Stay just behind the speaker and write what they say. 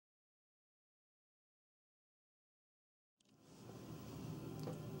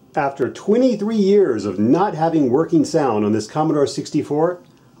After 23 years of not having working sound on this Commodore 64,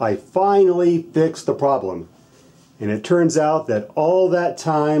 I finally fixed the problem. And it turns out that all that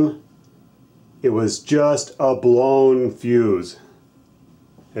time, it was just a blown fuse.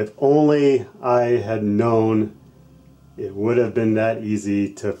 If only I had known, it would have been that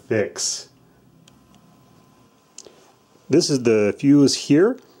easy to fix. This is the fuse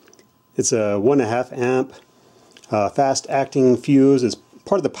here. It's a 1.5 amp fast acting fuse. It's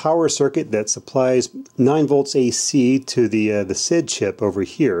part of the power circuit that supplies 9 volts AC to the SID chip over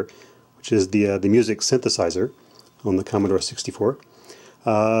here, which is the music synthesizer on the Commodore 64.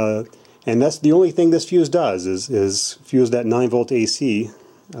 And that's the only thing this fuse does, is fuse that 9 volt AC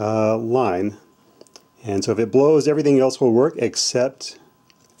line. And so if it blows, everything else will work except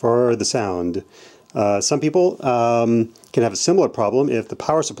for the sound. Some people can have a similar problem if the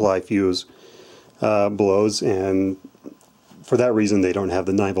power supply fuse blows, and for that reason they don't have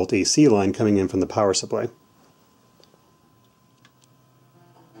the 9 volt AC line coming in from the power supply.